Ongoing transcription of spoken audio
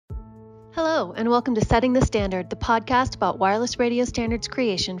Hello, and welcome to Setting the Standard, the podcast about wireless radio standards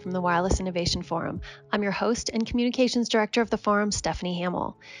creation from the Wireless Innovation Forum. I'm your host and communications director of the forum, Stephanie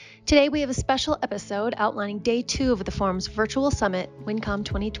Hamill. Today we have a special episode outlining day 2 of the forum's virtual summit, WinCom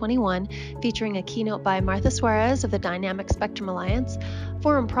 2021, featuring a keynote by Martha Suarez of the Dynamic Spectrum Alliance,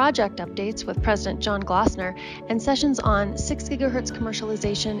 forum project updates with President John Glossner, and sessions on 6 GHz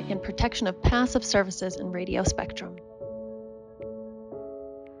commercialization and protection of passive services in radio spectrum.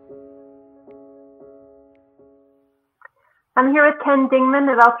 I'm here with Ken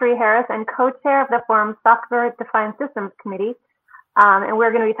Dingman of L3Harris and co-chair of the forum's Software Defined Systems Committee. And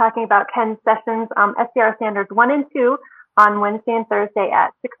we're going to be talking about Ken's sessions, SDR Standards 1 and 2 on Wednesday and Thursday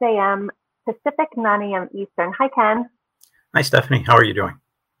at 6 a.m. Pacific, 9 a.m. Eastern. Hi, Ken. Hi, Stephanie. How are you doing?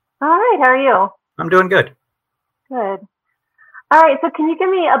 All right. How are you? I'm doing good. Good. All right. So can you give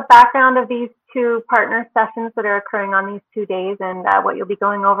me a background of these two partner sessions that are occurring on these 2 days and what you'll be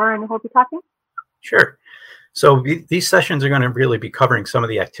going over and who'll be talking? Sure. So these sessions are going to really be covering some of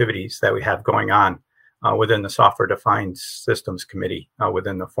the activities that we have going on within the Software Defined Systems Committee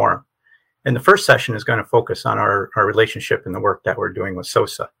within the forum. And the first session is going to focus on our relationship and the work that we're doing with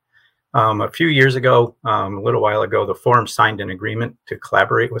SOSA. A few years ago, a little while ago, the forum signed an agreement to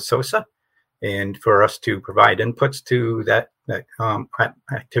collaborate with SOSA and for us to provide inputs to that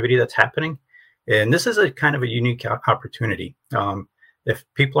activity that's happening. And this is a kind of a unique opportunity. If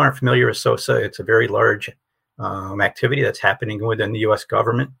people aren't familiar with SOSA, it's a very large activity that's happening within the U.S.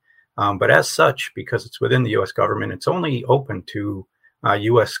 government. But as such, because it's within the U.S. government, it's only open to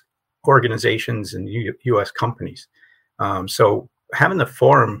U.S. organizations and U.S. companies. So having the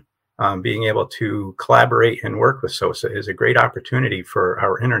forum being able to collaborate and work with SOSA is a great opportunity for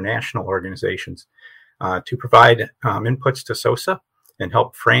our international organizations to provide inputs to SOSA and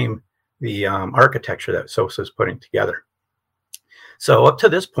help frame the architecture that SOSA is putting together. So up to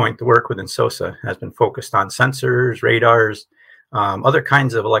this point, the work within SOSA has been focused on sensors, radars, other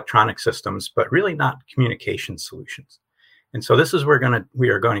kinds of electronic systems, but really not communication solutions. And so this is where we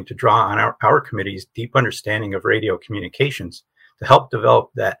are going to draw on our committee's deep understanding of radio communications to help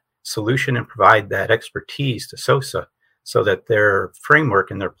develop that solution and provide that expertise to SOSA so that their framework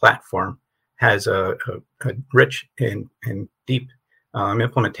and their platform has a rich and deep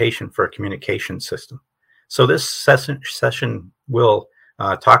implementation for a communication system. So this session will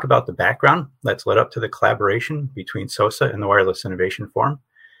talk about the background that's led up to the collaboration between SOSA and the Wireless Innovation Forum.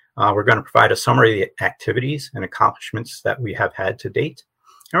 We're going to provide a summary of the activities and accomplishments that we have had to date.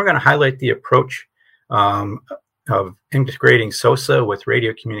 And we're going to highlight the approach of integrating SOSA with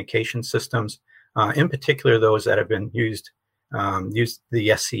radio communication systems, in particular those that have been used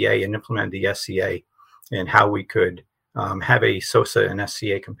the SCA and implemented the SCA, and how we could have a SOSA and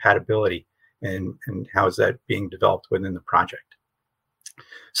SCA compatibility. And how is that being developed within the project.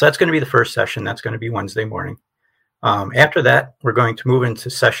 So that's going to be the first session. That's going to be Wednesday morning. After that, we're going to move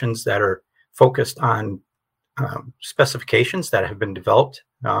into sessions that are focused on specifications that have been developed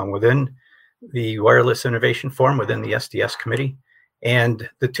within the Wireless Innovation Forum, within the SDS committee. And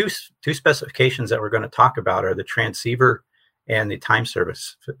the two specifications that we're going to talk about are the transceiver and the time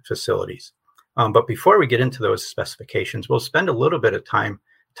service facilities. But before we get into those specifications, we'll spend a little bit of time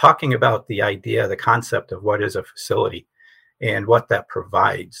talking about the idea, the concept of what is a facility and what that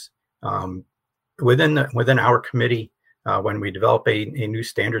provides. Within our committee, when we develop a new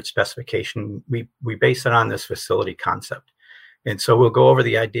standard specification, we base it on this facility concept. And so we'll go over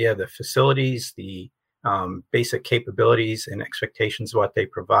the idea of the facilities, the basic capabilities and expectations of what they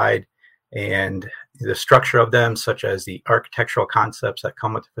provide, and the structure of them, such as the architectural concepts that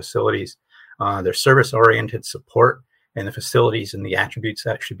come with the facilities, their service-oriented support, and the facilities and the attributes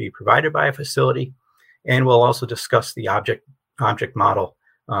that should be provided by a facility. And we'll also discuss the object model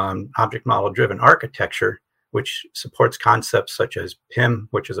driven architecture, which supports concepts such as PIM,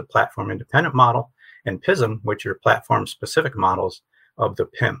 which is a platform independent model, and PISM, which are platform specific models of the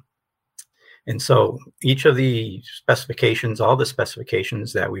PIM. And so each of the specifications, all the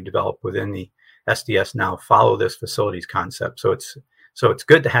specifications that we develop within the SDS now follow this facilities concept. So it's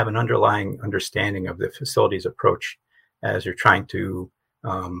good to have an underlying understanding of the facilities approach as you're trying to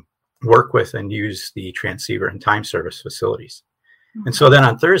work with and use the transceiver and time service facilities. Mm-hmm. And so then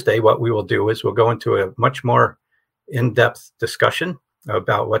on Thursday, what we will do is we'll go into a much more in-depth discussion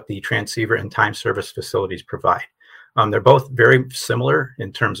about what the transceiver and time service facilities provide. They're both very similar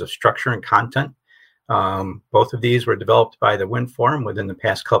in terms of structure and content. Both of these were developed by the WIN Forum within the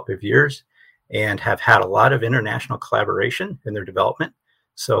past couple of years and have had a lot of international collaboration in their development.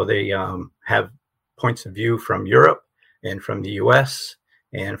 So they have points of view from Europe and from the US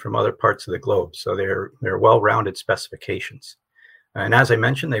and from other parts of the globe. So they're well-rounded specifications. And as I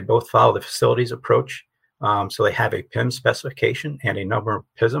mentioned, they both follow the facilities approach. So they have a PIM specification and a number of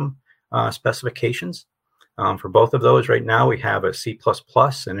PISM specifications. For both of those, right now we have a C++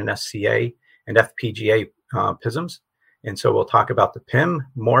 and an SCA and FPGA PISMs. And so we'll talk about the PIM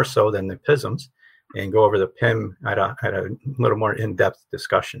more so than the PISMs and go over the PIM at a little more in-depth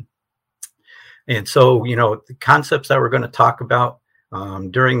discussion. And so, the concepts that we're going to talk about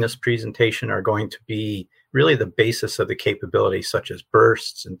during this presentation are going to be really the basis of the capabilities, such as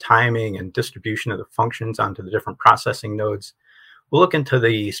bursts and timing and distribution of the functions onto the different processing nodes. We'll look into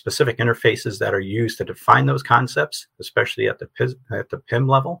the specific interfaces that are used to define those concepts, especially at the PIM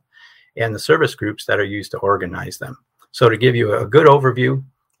level, and the service groups that are used to organize them. So to give you a good overview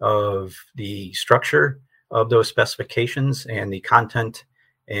of the structure of those specifications and the content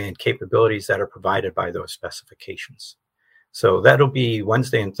and capabilities that are provided by those specifications. So that'll be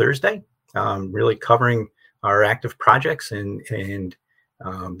Wednesday and Thursday, really covering our active projects and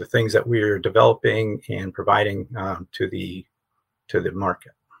the things that we're developing and providing to the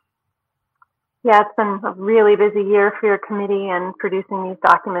market. Yeah, it's been a really busy year for your committee and producing these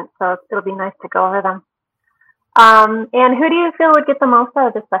documents, so it'll be nice to go over them. And who do you feel would get the most out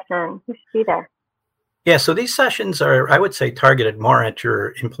of this session? Who should be there? Yeah, so these sessions are, I would say, targeted more at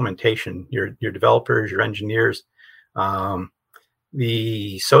your implementation, your developers, your engineers.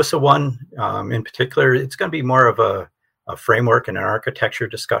 The SOSA one in particular, it's going to be more of a framework and an architecture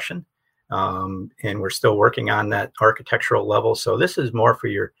discussion. And we're still working on that architectural level. So this is more for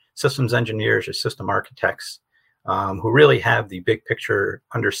your systems engineers, your system architects, who really have the big picture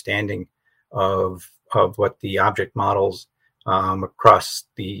understanding of what the object models across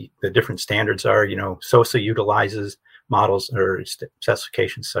the different standards are. SOSA utilizes models or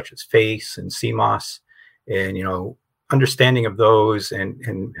specifications such as FACE and CMOS, and understanding of those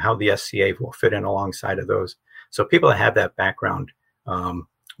and how the SCA will fit in alongside of those. So people that have that background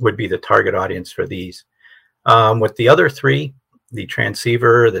would be the target audience for these. With the other three, the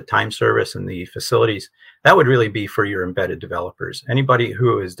transceiver, the time service, and the facilities, that would really be for your embedded developers. Anybody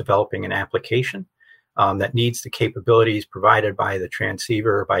who is developing an application that needs the capabilities provided by the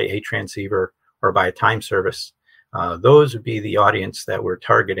transceiver, by a transceiver, or by a time service, those would be the audience that we're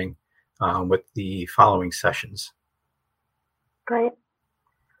targeting with the following sessions. Great.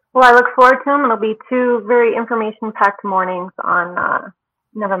 Well, I look forward to them. It'll be two very information-packed mornings on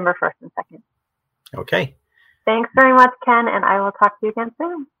November 1st and 2nd. Okay. Thanks very much, Ken, and I will talk to you again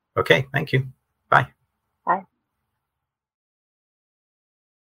soon. Okay, thank you. Bye. Bye.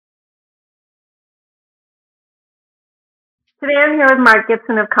 Today I'm here with Mark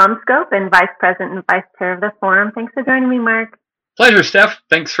Gibson of CommScope and Vice President and Vice Chair of the Forum. Thanks for joining me, Mark. Pleasure, Steph.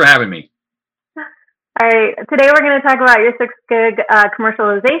 Thanks for having me. All right, today we're going to talk about your 6 gig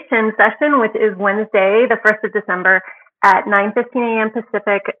commercialization session, which is Wednesday, the 1st of December at 9:15 a.m.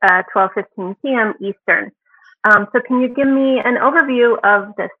 Pacific, 12:15 p.m. Eastern. So can you give me an overview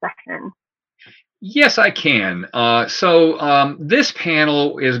of this session? Yes, I can. So this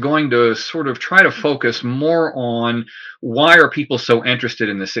panel is going to sort of try to focus more on why are people so interested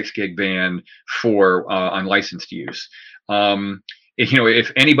in the 6 gig band for unlicensed use.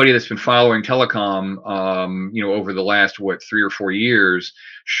 If anybody that's been following telecom, over the last 3 or 4 years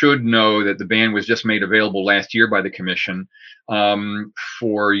should know that the band was just made available last year by the Commission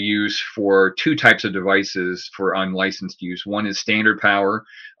for use for 2 types of devices for unlicensed use. One is standard power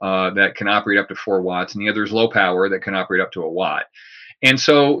that can operate up to 4 watts, and the other is low power that can operate up to 1 watt. And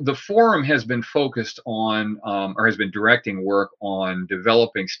so the forum has been focused on, or has been directing work on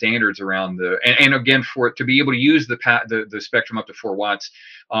developing standards around and again, for it to be able to use the spectrum up to 4 watts,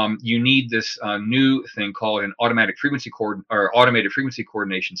 you need this new thing called an automated frequency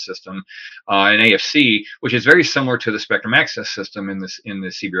coordination system, an AFC, which is very similar to the spectrum access system in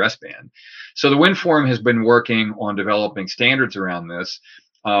the CBRS band. So the WIN Forum has been working on developing standards around this.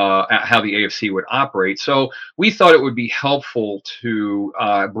 How the AFC would operate. So we thought it would be helpful to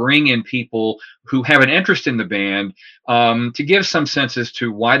bring in people who have an interest in the band to give some sense as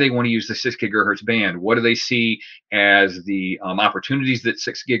to why they want to use the 6 gigahertz band. What do they see as the opportunities that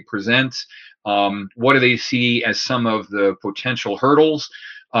 6 gig presents? What do they see as some of the potential hurdles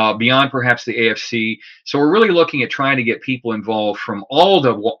beyond perhaps the AFC? So we're really looking at trying to get people involved from all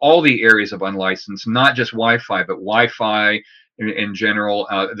the areas of unlicensed, not just Wi-Fi, but Wi-Fi in general,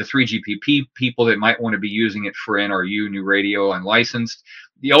 the 3GPP people that might want to be using it for NRU, new radio, unlicensed,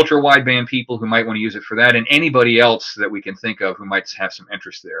 the ultra wideband people who might want to use it for that, and anybody else that we can think of who might have some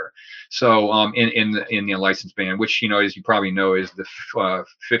interest there. So in the unlicensed band, which, as you probably know, is the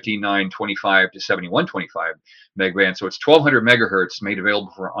 5925 to 7125 meg band. So it's 1200 megahertz made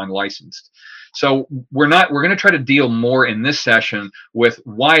available for unlicensed. So we're going to try to deal more in this session with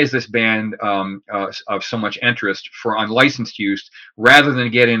why is this band of so much interest for unlicensed use, rather than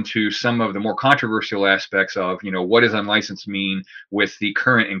get into some of the more controversial aspects of, what does unlicensed mean with the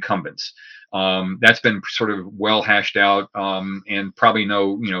current incumbents. That's been sort of well hashed out, and probably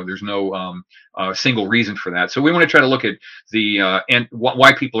there's no single reason for that. So we want to try to look at and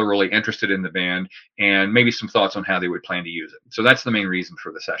why people are really interested in the band, and maybe some thoughts on how they would plan to use it. So that's the main reason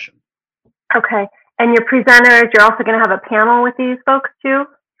for the session. Okay. And your presenters, you're also going to have a panel with these folks too?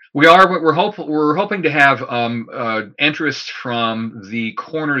 We are, but we're hoping to have interest from the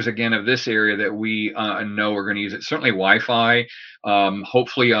corners again of this area that we know are going to use it. Certainly Wi-Fi,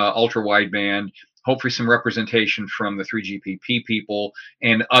 hopefully ultra wideband, hopefully some representation from the 3GPP people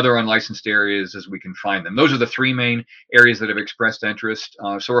and other unlicensed areas as we can find them. Those are the three main areas that have expressed interest.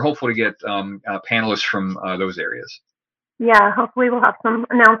 So we're hopeful to get panelists from those areas. Yeah, hopefully we'll have some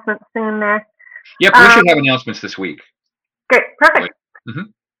announcements soon there. Yep, we should have announcements this week. Great, perfect. Mm-hmm.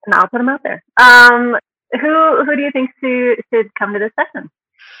 And I'll put them out there. Who do you think should come to this session?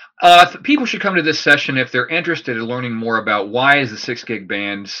 People should come to this session if they're interested in learning more about why is the 6 gig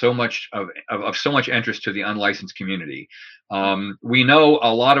band so much of so much interest to the unlicensed community. We know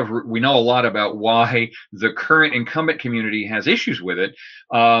a lot about why the current incumbent community has issues with it,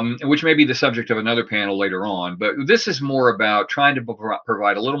 which may be the subject of another panel later on. But this is more about trying to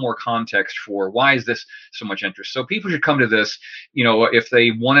provide a little more context for why is this so much interest. So people should come to this, if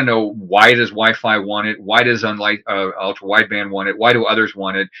they want to know why does Wi-Fi want it, why does ultra wideband want it, why do others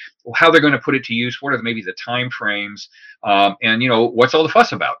want it, how they're going to put it to use, what are maybe the time frames, and what's all the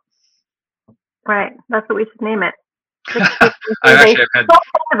fuss about. Right, that's what we should name it. I've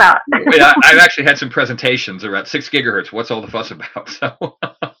actually had some presentations around 6 gigahertz. What's all the fuss about? So. Oh,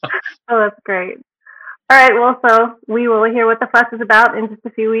 that's great. All right. Well, so we will hear what the fuss is about in just a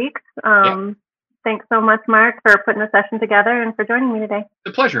few weeks. Thanks so much, Mark, for putting the session together and for joining me today.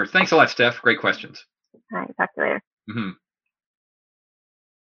 It's a pleasure. Thanks a lot, Steph. Great questions. All right. Talk to you later. Mm-hmm.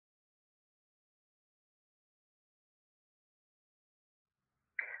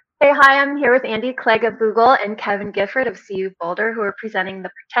 Hey, hi, I'm here with Andy Clegg of Google and Kevin Gifford of CU Boulder, who are presenting the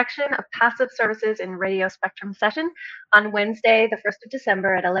Protection of Passive Services in Radio Spectrum session on Wednesday, the 1st of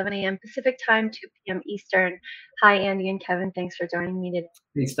December at 11 a.m. Pacific Time, 2 p.m. Eastern. Hi, Andy and Kevin. Thanks for joining me today.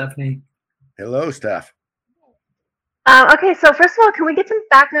 Hey, Stephanie. Hello, Steph. Okay, so first of all, can we get some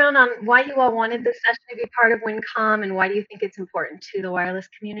background on why you all wanted this session to be part of WinCom, and why do you think it's important to the wireless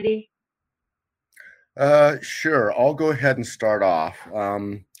community? Sure. I'll go ahead and start off.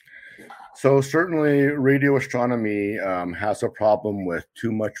 So certainly radio astronomy has a problem with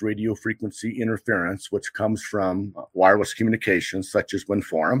too much radio frequency interference, which comes from wireless communications such as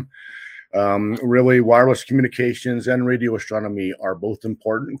WinForum. Really, wireless communications and radio astronomy are both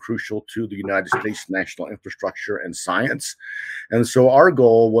important and crucial to the United States national infrastructure and science. And so our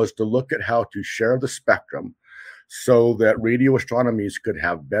goal was to look at how to share the spectrum so that radio astronomies could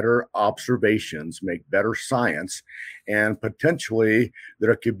have better observations, make better science, and potentially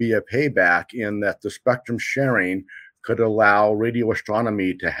there could be a payback in that the spectrum sharing could allow radio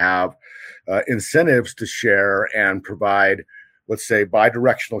astronomy to have incentives to share and provide, let's say,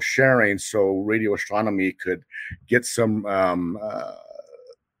 bidirectional sharing, so radio astronomy could get some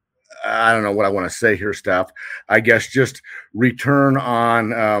I don't know what I want to say here, Steph. I guess just return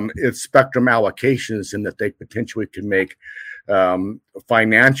on its spectrum allocations, and that they potentially could make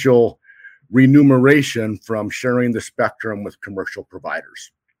financial remuneration from sharing the spectrum with commercial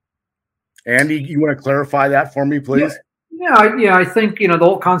providers. Andy, you want to clarify that for me, please? Yeah, I think, the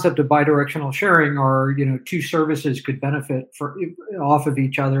whole concept of bidirectional sharing, or, two services could benefit off of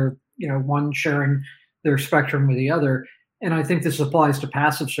each other, one sharing their spectrum with the other. And I think this applies to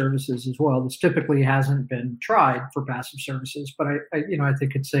passive services as well. This typically hasn't been tried for passive services, but I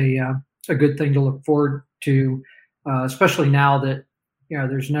think it's a good thing to look forward to, especially now that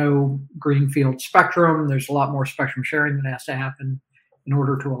there's no greenfield spectrum. There's a lot more spectrum sharing that has to happen in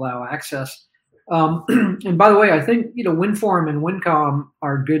order to allow access. And by the way, I think WinForum and WinCom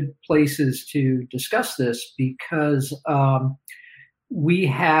are good places to discuss this, because we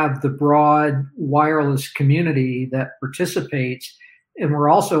have the broad wireless community that participates, and we're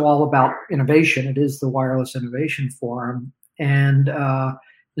also all about innovation. It is the Wireless Innovation Forum. And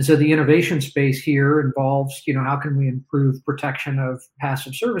so the innovation space here involves, how can we improve protection of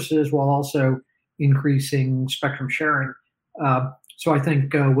passive services while also increasing spectrum sharing? So I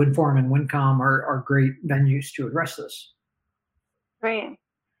think WinForum and WinCom are great venues to address this. Great.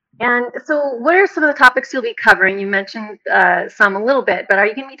 And so what are some of the topics you'll be covering? You mentioned some a little bit, but are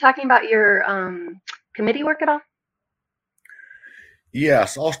you going to be talking about your committee work at all?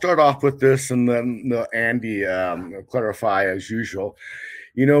 Yes, I'll start off with this and then Andy clarify as usual.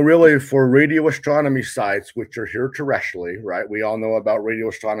 Really for radio astronomy sites, which are here terrestrially, right? We all know about radio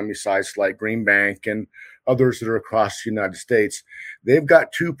astronomy sites like Green Bank and others that are across the United States. They've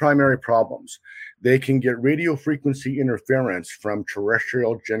got two primary problems. They can get radio frequency interference from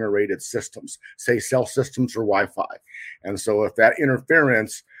terrestrial generated systems, say cell systems or Wi-Fi. And so if that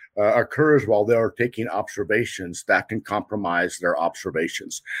interference occurs while they're taking observations, that can compromise their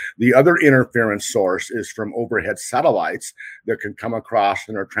observations. The other interference source is from overhead satellites that can come across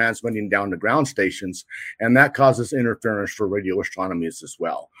and are transmitting down to ground stations, and that causes interference for radio astronomy as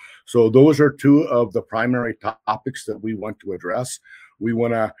well. So those are two of the primary topics that we want to address. We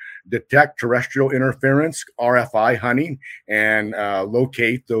want to detect terrestrial interference, RFI hunting, and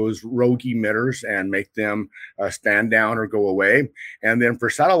locate those rogue emitters and make them stand down or go away. And then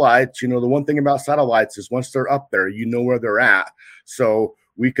for satellites, the one thing about satellites is once they're up there, you know where they're at. So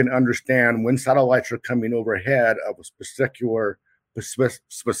we can understand when satellites are coming overhead of a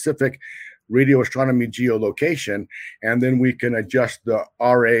specific radio astronomy geolocation, and then we can adjust the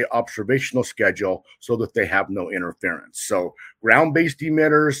RA observational schedule so that they have no interference. So ground-based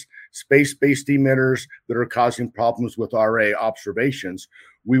emitters, space-based emitters that are causing problems with RA observations,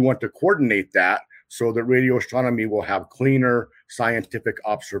 we want to coordinate that so that radio astronomy will have cleaner scientific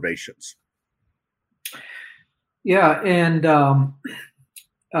observations. Yeah, and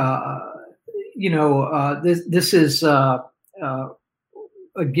this is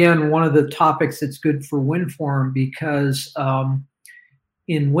again, one of the topics that's good for WinForum because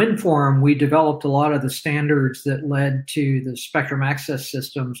in WinForum, we developed a lot of the standards that led to the spectrum access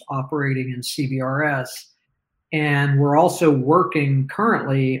systems operating in CBRS. And we're also working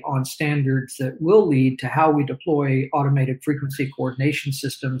currently on standards that will lead to how we deploy automated frequency coordination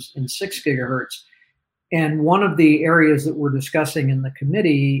systems in 6 gigahertz. And one of the areas that we're discussing in the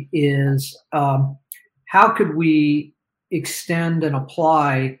committee is how could we extend and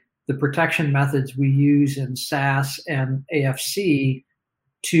apply the protection methods we use in SAS and AFC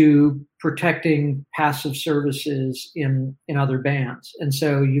to protecting passive services in other bands. And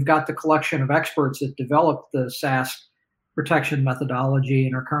so you've got the collection of experts that developed the SAS protection methodology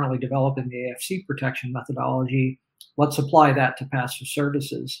and are currently developing the AFC protection methodology. Let's apply that to passive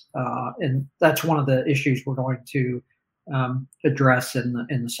services. And that's one of the issues we're going to address in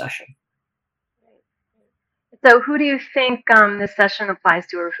the session. So who do you think this session applies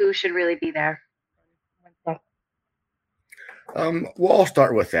to, or who should really be there? Well, I'll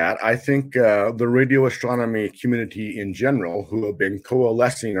start with that. I think the radio astronomy community in general, who have been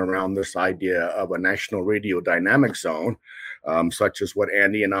coalescing around this idea of a national radio dynamic zone, such as what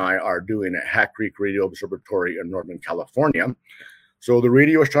Andy and I are doing at Hat Creek Radio Observatory in Northern California. So the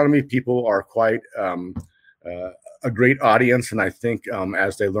radio astronomy people are quite a great audience, and I think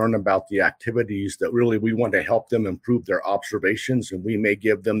as they learn about the activities that really we want to help them improve their observations, and we may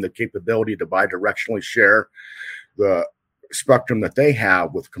give them the capability to bidirectionally share the spectrum that they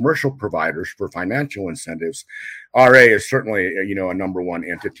have with commercial providers for financial incentives. RA is certainly a number one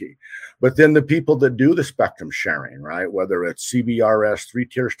entity. But then the people that do the spectrum sharing, right, whether it's CBRS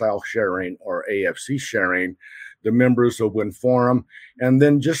 3-tier style sharing or AFC sharing, the members of WinForum, and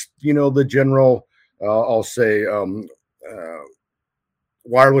then just the general I'll say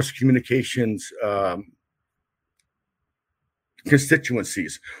wireless communications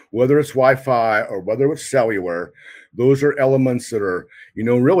constituencies, whether it's Wi-Fi or whether it's cellular. Those are elements that are,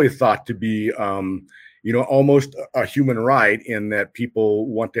 really thought to be, almost a human right, in that people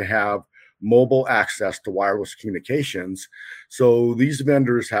want to have mobile access to wireless communications. So these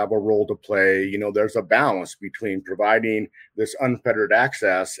vendors have a role to play. There's a balance between providing this unfettered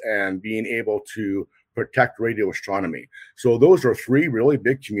access and being able to protect radio astronomy. So those are three really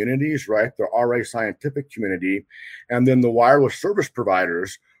big communities, right? The RA scientific community, and then the wireless service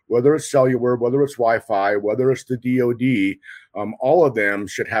providers, whether it's cellular, whether it's Wi-Fi, whether it's the DoD, all of them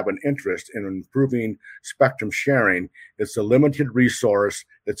should have an interest in improving spectrum sharing. It's a limited resource.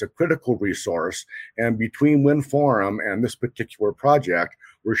 It's a critical resource. And between WinForum and this particular project,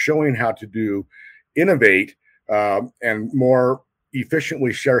 we're showing how to innovate and more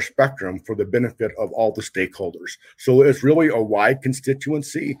efficiently share spectrum for the benefit of all the stakeholders. So it's really a wide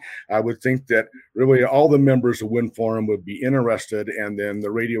constituency. I would think that really all the members of WinForum would be interested, and then the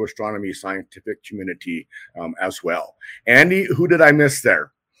radio astronomy scientific community as well. Andy, who did I miss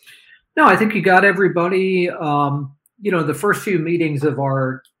there? No, I think you got everybody. the first few meetings of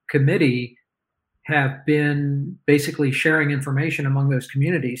our committee have been basically sharing information among those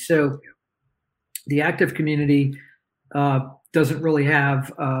communities. So the active community doesn't really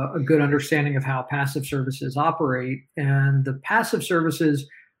have a good understanding of how passive services operate. And the passive services,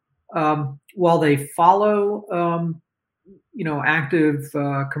 while they follow, active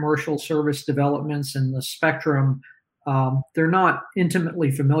commercial service developments in the spectrum, they're not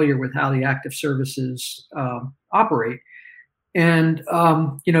intimately familiar with how the active services operate. And,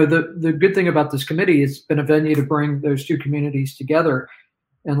 the good thing about this committee is it's been a venue to bring those two communities together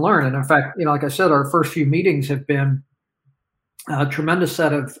and learn. And in fact, like I said, our first few meetings have been a tremendous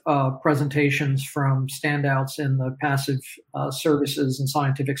set of presentations from standouts in the passive services and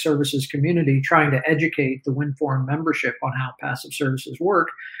scientific services community, trying to educate the WinForum membership on how passive services work.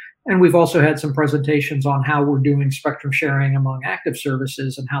 And we've also had some presentations on how we're doing spectrum sharing among active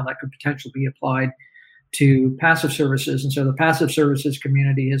services and how that could potentially be applied to passive services. And so the passive services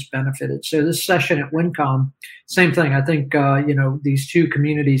community has benefited. So this session at WinCom, same thing. I think, these two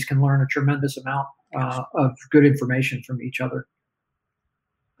communities can learn a tremendous amount of good information from each other.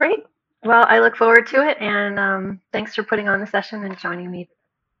 Great. Well, I look forward to it. And thanks for putting on the session and joining me.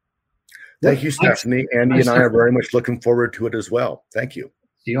 Thank you, Stephanie. Andy and I are very much looking forward to it as well. Thank you.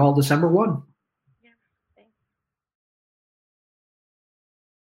 See you all December 1.